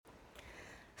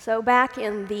So back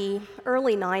in the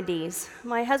early 90s,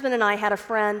 my husband and I had a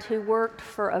friend who worked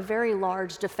for a very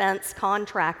large defense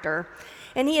contractor,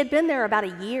 and he had been there about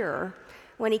a year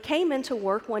when he came into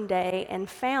work one day and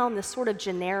found this sort of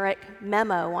generic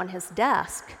memo on his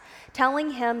desk telling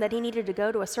him that he needed to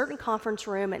go to a certain conference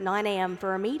room at 9 a.m.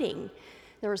 for a meeting.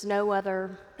 There was no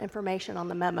other information on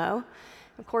the memo.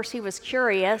 Of course, he was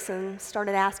curious and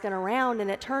started asking around, and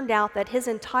it turned out that his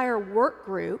entire work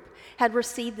group had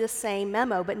received this same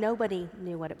memo, but nobody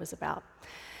knew what it was about.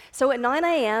 So at 9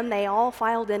 a.m., they all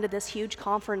filed into this huge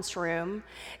conference room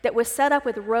that was set up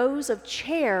with rows of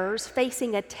chairs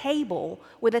facing a table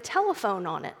with a telephone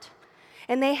on it.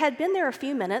 And they had been there a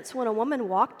few minutes when a woman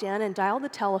walked in and dialed the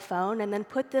telephone and then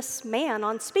put this man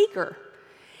on speaker.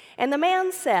 And the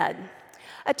man said,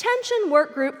 "Attention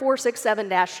work group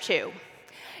 467-2.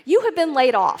 You have been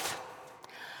laid off.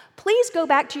 Please go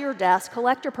back to your desk,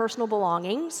 collect your personal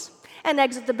belongings, and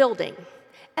exit the building."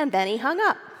 And then he hung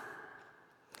up.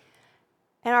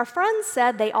 And our friends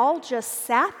said they all just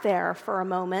sat there for a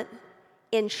moment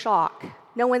in shock.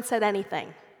 No one said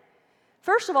anything.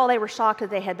 First of all, they were shocked that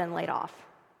they had been laid off.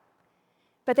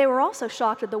 But they were also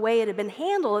shocked at the way it had been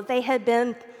handled, that they had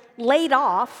been laid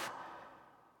off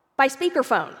by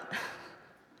speakerphone.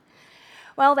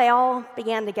 Well, they all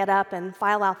began to get up and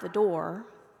file out the door,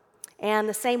 and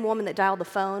the same woman that dialed the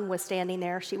phone was standing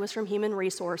there. She was from Human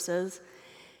Resources,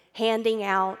 handing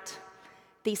out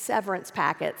these severance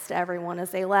packets to everyone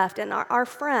as they left. And our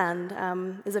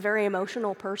friend is a very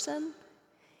emotional person.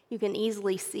 You can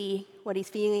easily see what he's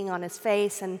feeling on his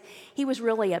face, and he was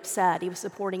really upset. He was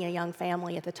supporting a young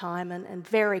family at the time and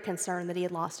very concerned that he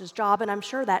had lost his job, and I'm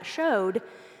sure that showed.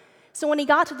 So when he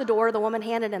got to the door, the woman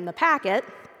handed him the packet,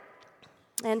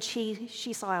 and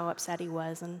she saw how upset he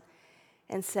was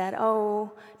and said,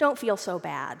 "Oh, don't feel so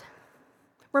bad.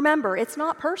 Remember, it's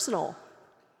not personal."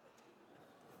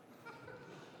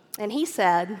 And he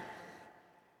said,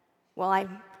 "Well, I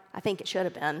think it should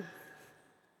have been."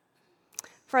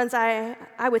 Friends, I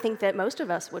would think that most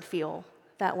of us would feel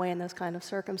that way in those kind of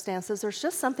circumstances. There's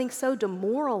just something so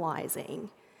demoralizing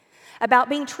about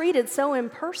being treated so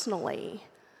impersonally,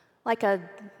 like a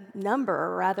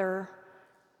number rather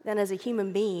than as a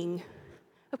human being.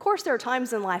 Of course, there are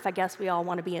times in life, I guess, we all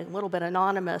want to be a little bit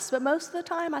anonymous, but most of the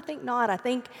time, I think not. I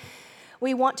think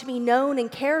we want to be known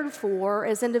and cared for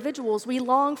as individuals. We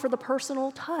long for the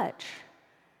personal touch.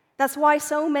 That's why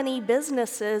so many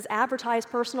businesses advertise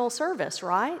personal service,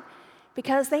 right?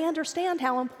 Because they understand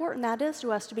how important that is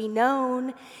to us to be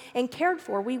known and cared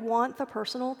for. We want the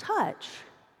personal touch.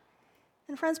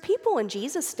 And friends, people in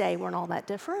Jesus' day weren't all that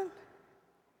different.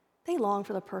 They long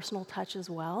for the personal touch as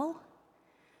well,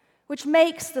 which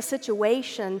makes the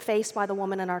situation faced by the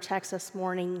woman in our text this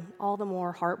morning all the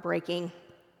more heartbreaking.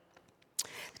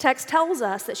 The text tells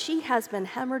us that she has been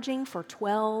hemorrhaging for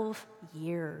 12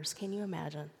 years. Can you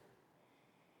imagine?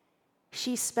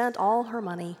 She spent all her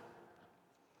money,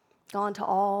 gone to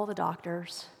all the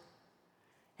doctors,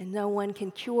 and no one can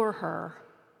cure her.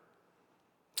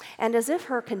 And as if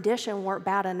her condition weren't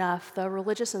bad enough, the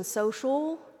religious and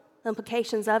social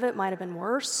implications of it might have been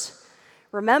worse.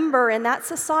 Remember, in that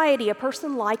society, a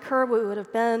person like her would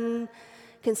have been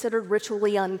considered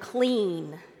ritually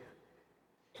unclean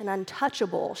and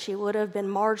untouchable. She would have been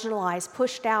marginalized,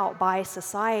 pushed out by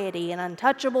society, and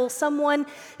untouchable, someone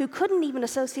who couldn't even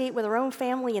associate with her own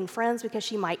family and friends because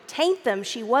she might taint them.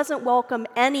 She wasn't welcome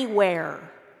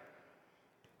anywhere,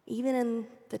 even in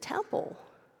the temple,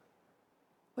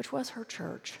 which was her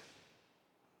church.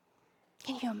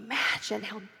 Can you imagine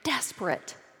how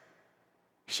desperate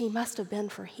she must have been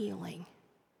for healing,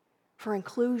 for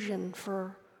inclusion,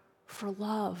 for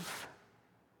love,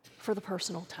 for the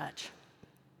personal touch?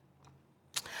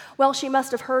 Well, she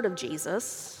must have heard of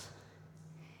Jesus.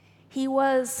 He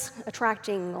was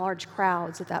attracting large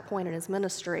crowds at that point in his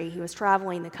ministry. He was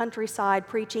traveling the countryside,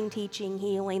 preaching, teaching,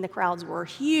 healing. The crowds were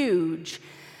huge.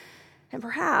 And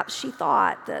perhaps she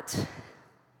thought that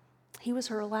he was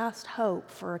her last hope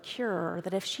for a cure,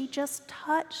 that if she just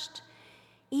touched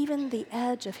even the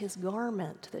edge of his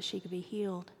garment, that she could be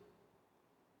healed.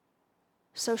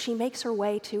 So she makes her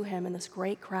way to him in this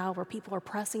great crowd where people are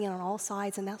pressing in on all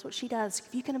sides, and that's what she does.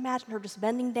 If you can imagine her just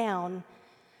bending down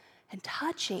and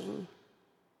touching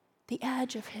the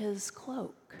edge of his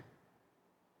cloak.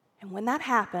 And when that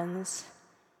happens,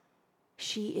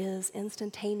 she is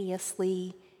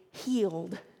instantaneously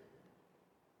healed.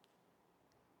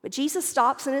 But Jesus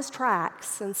stops in his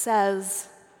tracks and says,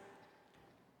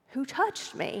 "Who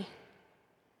touched me?"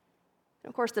 And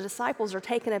of course, the disciples are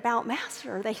taken aback.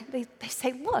 "Master," they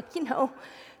say, "Look,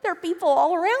 there are people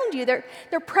all around you.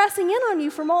 They're pressing in on you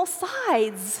from all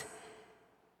sides."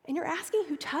 And you're asking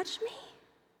who touched me?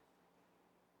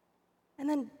 And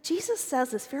then Jesus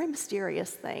says this very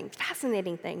mysterious thing,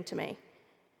 fascinating thing to me.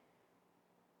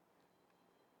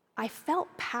 I felt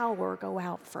power go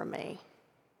out from me.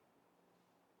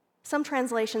 Some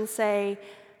translations say,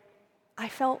 I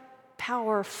felt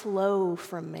power flow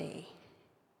from me.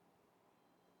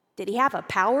 Did he have a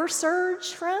power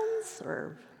surge, friends?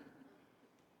 Or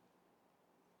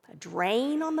a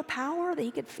drain on the power that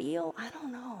he could feel? I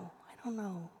don't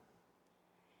know.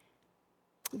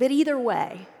 But either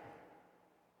way,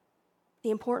 the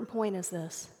important point is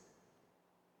this.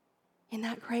 In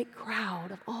that great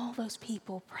crowd of all those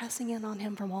people pressing in on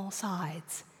him from all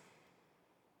sides,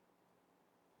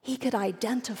 he could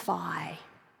identify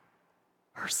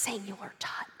her singular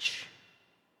touch.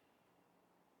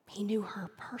 He knew her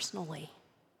personally.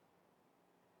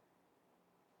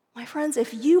 My friends,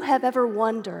 if you have ever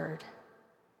wondered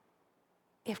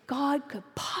if God could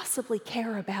possibly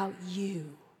care about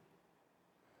you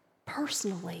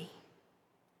personally,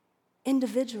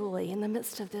 individually, in the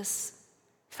midst of this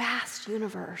vast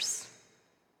universe,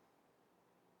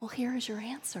 well, here is your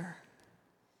answer.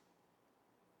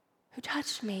 Who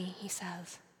touched me, he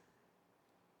says.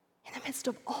 In the midst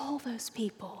of all those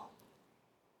people,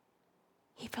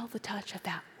 he felt the touch of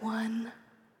that one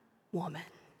woman.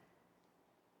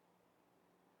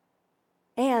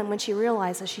 And when she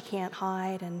realizes she can't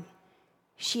hide and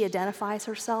she identifies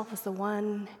herself as the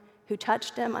one who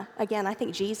touched him, again, I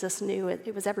think Jesus knew it.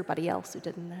 It was everybody else who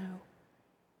didn't know.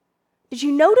 Did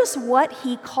you notice what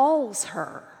he calls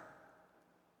her?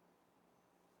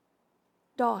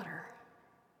 Daughter.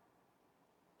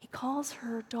 He calls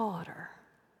her daughter.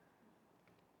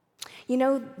 You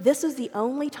know, this is the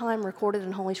only time recorded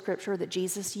in Holy Scripture that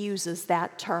Jesus uses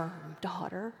that term,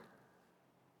 daughter.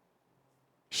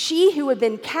 She who had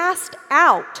been cast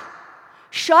out,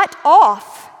 shut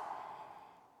off,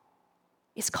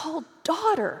 is called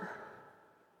daughter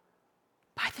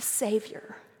by the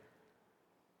Savior.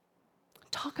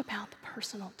 Talk about the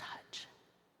personal touch.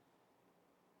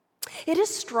 It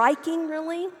is striking,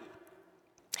 really,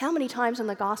 how many times in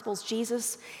the Gospels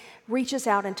Jesus reaches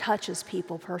out and touches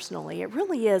people personally. It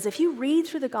really is. If you read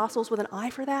through the Gospels with an eye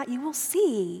for that, you will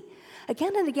see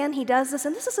again and again he does this.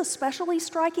 And this is especially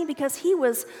striking because he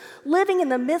was living in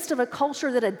the midst of a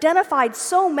culture that identified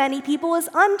so many people as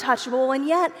untouchable, and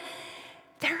yet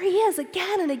there he is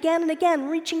again and again and again,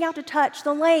 reaching out to touch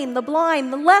the lame, the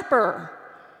blind, the leper.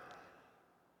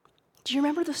 Do you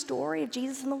remember the story of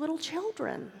Jesus and the little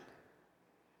children?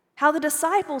 How the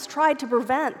disciples tried to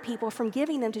prevent people from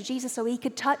giving them to Jesus so he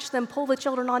could touch them, pull the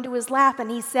children onto his lap,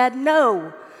 and he said,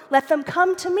 "No, let them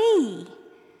come to me."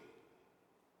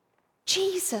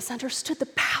 Jesus understood the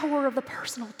power of the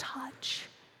personal touch,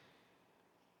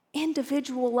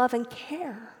 individual love and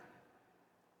care,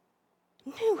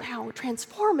 knew how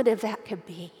transformative that could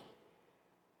be,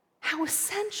 how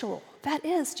essential that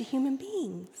is to human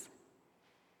beings.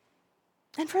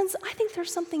 And friends, I think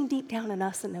there's something deep down in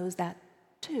us that knows that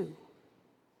too.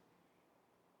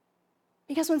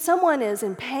 Because when someone is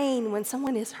in pain, when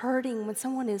someone is hurting, when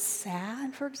someone is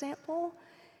sad, for example,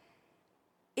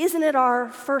 isn't it our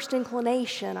first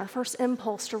inclination, our first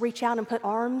impulse to reach out and put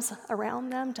arms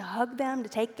around them, to hug them, to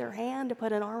take their hand, to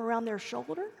put an arm around their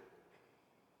shoulder?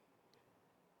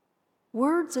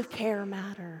 Words of care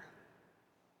matter.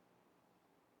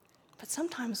 But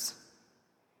sometimes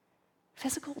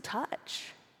physical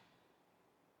touch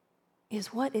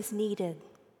is what is needed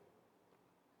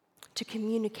to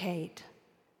communicate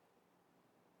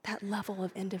that level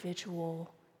of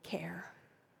individual care.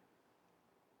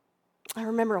 I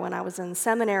remember when I was in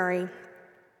seminary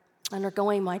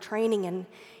undergoing my training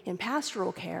in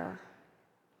pastoral care,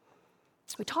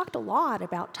 we talked a lot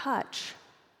about touch.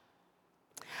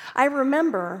 I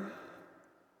remember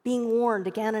being warned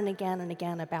again and again and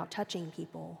again about touching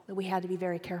people, that we had to be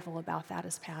very careful about that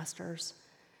as pastors.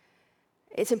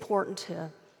 It's important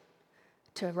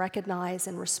to recognize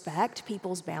and respect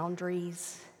people's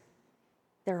boundaries,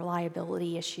 their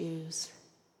liability issues.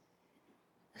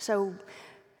 So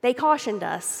they cautioned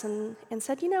us and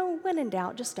said, when in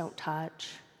doubt, just don't touch.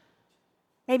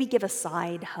 Maybe give a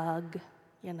side hug,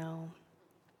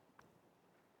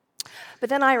 But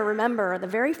then I remember the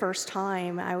very first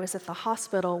time I was at the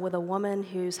hospital with a woman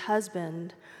whose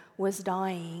husband was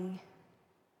dying.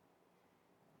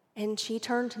 And she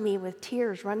turned to me with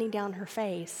tears running down her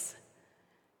face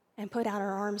and put out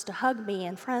her arms to hug me.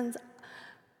 And friends,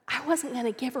 I wasn't going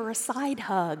to give her a side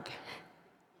hug.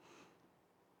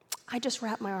 I just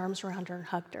wrapped my arms around her and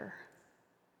hugged her.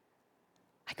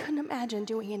 I couldn't imagine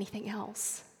doing anything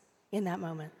else in that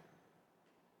moment.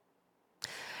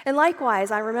 And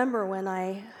likewise, I remember when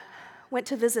I went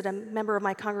to visit a member of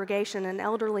my congregation, an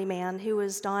elderly man who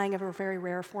was dying of a very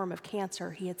rare form of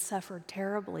cancer. He had suffered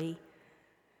terribly.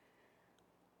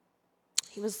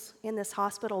 He was in this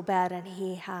hospital bed, and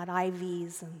he had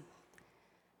IVs and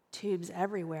tubes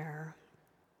everywhere.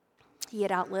 He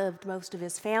had outlived most of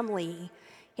his family.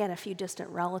 He had a few distant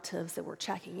relatives that were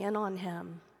checking in on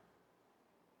him.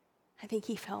 I think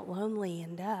he felt lonely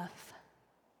in death.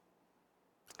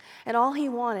 And all he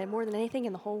wanted, more than anything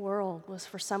in the whole world, was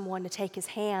for someone to take his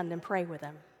hand and pray with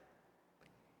him.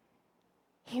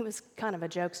 He was kind of a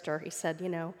jokester. He said,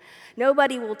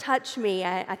 nobody will touch me.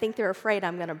 I think they're afraid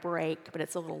I'm going to break, but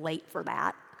it's a little late for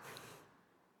that.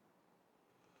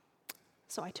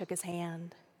 So I took his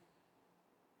hand,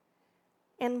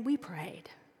 and we prayed.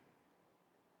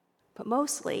 But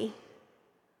mostly,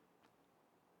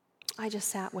 I just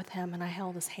sat with him and I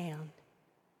held his hand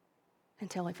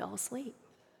until he fell asleep.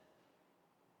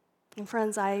 And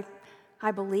friends, I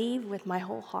believe with my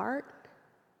whole heart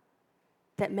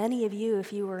that many of you,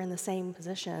 if you were in the same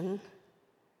position,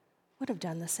 would have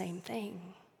done the same thing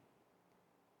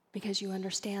because you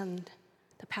understand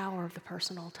the power of the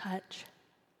personal touch.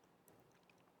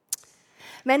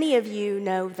 Many of you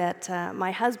know that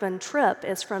my husband, Tripp,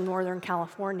 is from Northern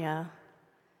California.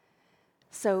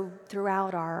 So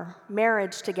throughout our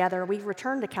marriage together, we've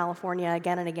returned to California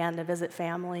again and again to visit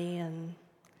family and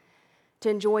to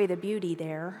enjoy the beauty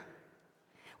there.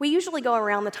 We usually go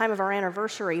around the time of our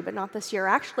anniversary, but not this year.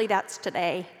 Actually, that's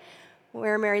today.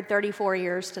 We're married 34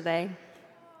 years today.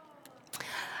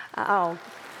 Oh,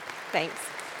 thanks.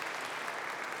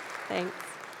 Thanks.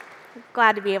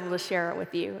 Glad to be able to share it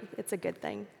with you. It's a good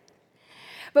thing.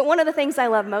 But one of the things I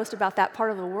love most about that part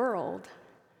of the world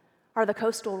are the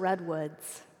coastal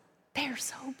redwoods. They are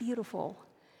so beautiful.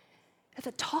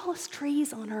 They're the tallest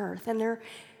trees on earth, and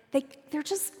they're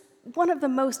just one of the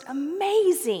most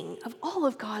amazing of all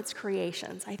of God's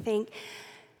creations. I think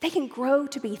they can grow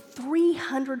to be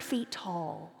 300 feet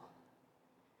tall.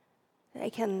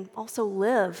 They can also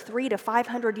live 300 to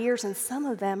 500 years, and some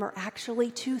of them are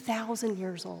actually 2,000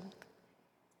 years old.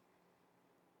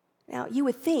 Now, you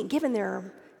would think, given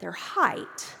their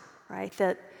height, right,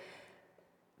 that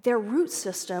their root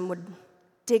system would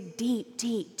dig deep,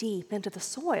 deep, deep into the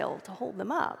soil to hold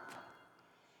them up.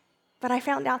 But I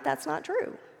found out that's not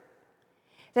true.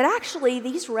 That actually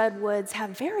these redwoods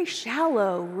have very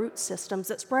shallow root systems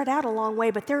that spread out a long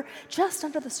way, but they're just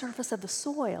under the surface of the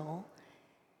soil.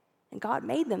 And God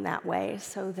made them that way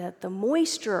so that the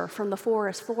moisture from the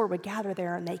forest floor would gather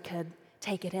there and they could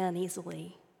take it in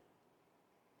easily.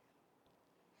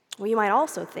 Well, you might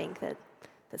also think that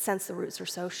since the roots are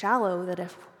so shallow that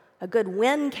if a good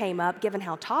wind came up, given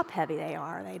how top-heavy they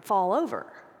are, they'd fall over.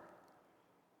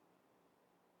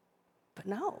 But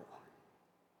no.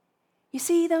 You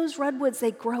see, those redwoods,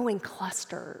 they grow in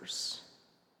clusters.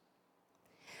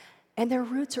 And their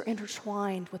roots are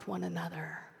intertwined with one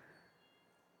another.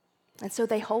 And so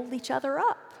they hold each other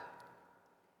up.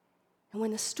 And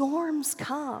when the storms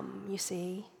come, you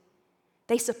see,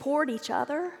 they support each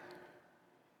other.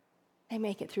 They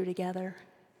make it through together.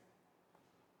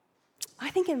 I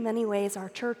think in many ways our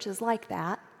church is like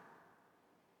that.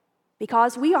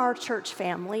 Because we are a church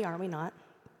family, are we not?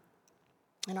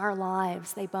 In our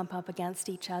lives, they bump up against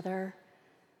each other.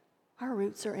 Our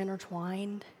roots are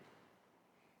intertwined.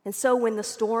 And so when the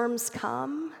storms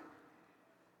come,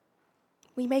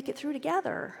 we make it through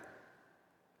together.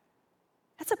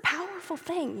 That's a powerful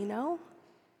thing,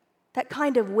 That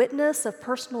kind of witness of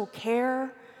personal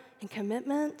care and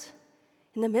commitment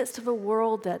in the midst of a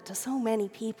world that to so many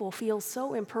people feels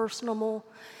so impersonal,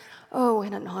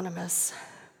 and anonymous,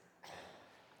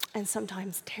 and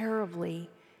sometimes terribly,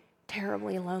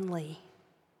 terribly lonely.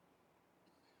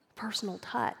 Personal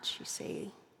touch, you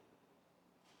see.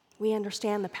 We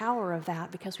understand the power of that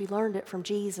because we learned it from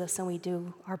Jesus and we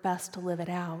do our best to live it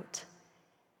out.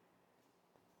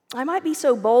 I might be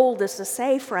so bold as to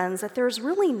say, friends, that there's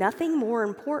really nothing more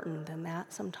important than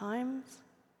that sometimes.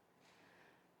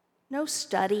 No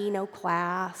study, no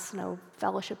class, no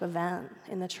fellowship event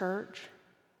in the church.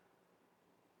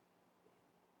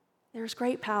 There's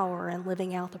great power in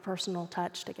living out the personal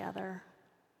touch together,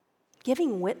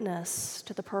 giving witness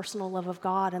to the personal love of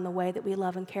God in the way that we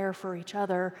love and care for each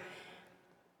other.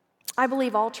 I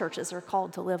believe all churches are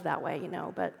called to live that way,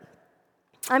 but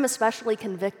I'm especially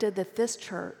convicted that this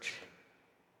church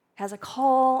has a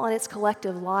call on its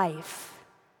collective life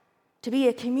to be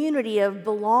a community of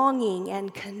belonging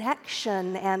and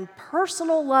connection and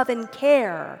personal love and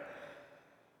care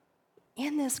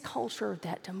in this culture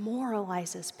that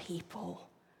demoralizes people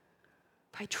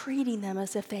by treating them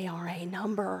as if they are a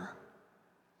number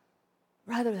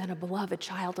rather than a beloved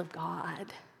child of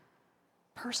God.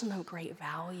 person of great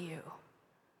value,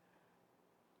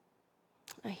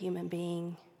 a human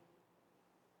being.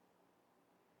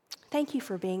 Thank you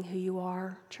for being who you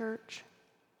are, church.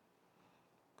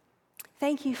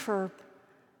 Thank you for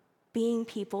being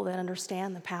people that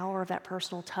understand the power of that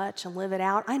personal touch and live it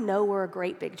out. I know we're a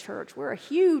great big church. We're a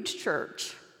huge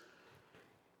church.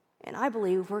 And I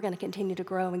believe we're going to continue to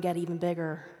grow and get even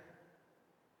bigger.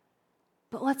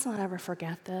 But let's not ever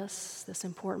forget this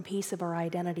important piece of our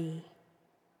identity,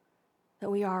 that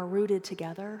we are rooted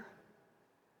together,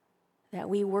 that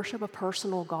we worship a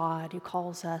personal God who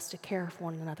calls us to care for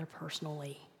one another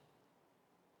personally.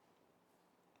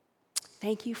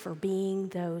 Thank you for being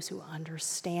those who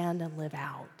understand and live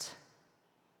out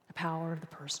the power of the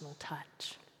personal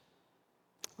touch.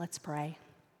 Let's pray.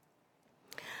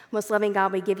 Most loving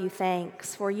God, we give you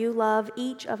thanks, for you love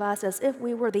each of us as if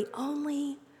we were the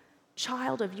only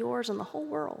child of yours in the whole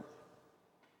world.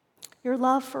 Your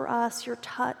love for us, your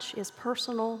touch is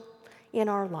personal in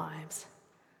our lives.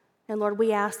 And Lord,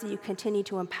 we ask that you continue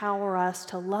to empower us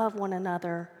to love one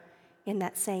another in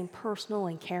that same personal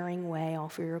and caring way, all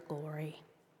for your glory.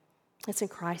 It's in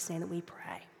Christ's name that we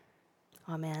pray.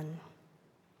 Amen.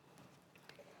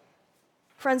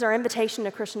 Friends, our invitation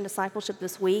to Christian discipleship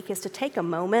this week is to take a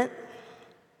moment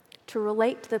to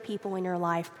relate to the people in your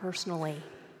life personally.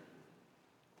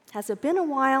 Has it been a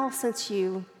while since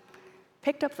you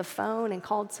picked up the phone and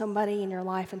called somebody in your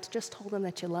life and just told them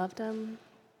that you loved them?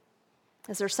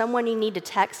 Is there someone you need to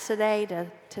text today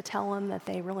to tell them that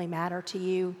they really matter to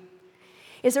you?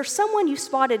 Is there someone you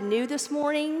spotted new this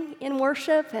morning in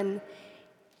worship and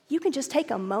you can just take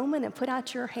a moment and put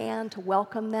out your hand to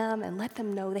welcome them and let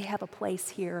them know they have a place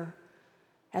here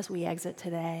as we exit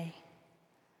today?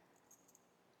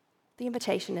 The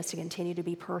invitation is to continue to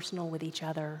be personal with each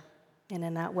other and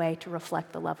in that way to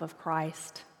reflect the love of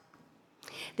Christ.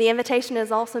 The invitation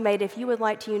is also made if you would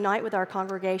like to unite with our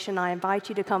congregation. I invite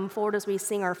you to come forward as we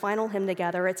sing our final hymn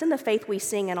together. It's in the Faith We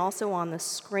Sing and also on the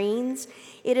screens.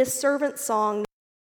 It is Servant Song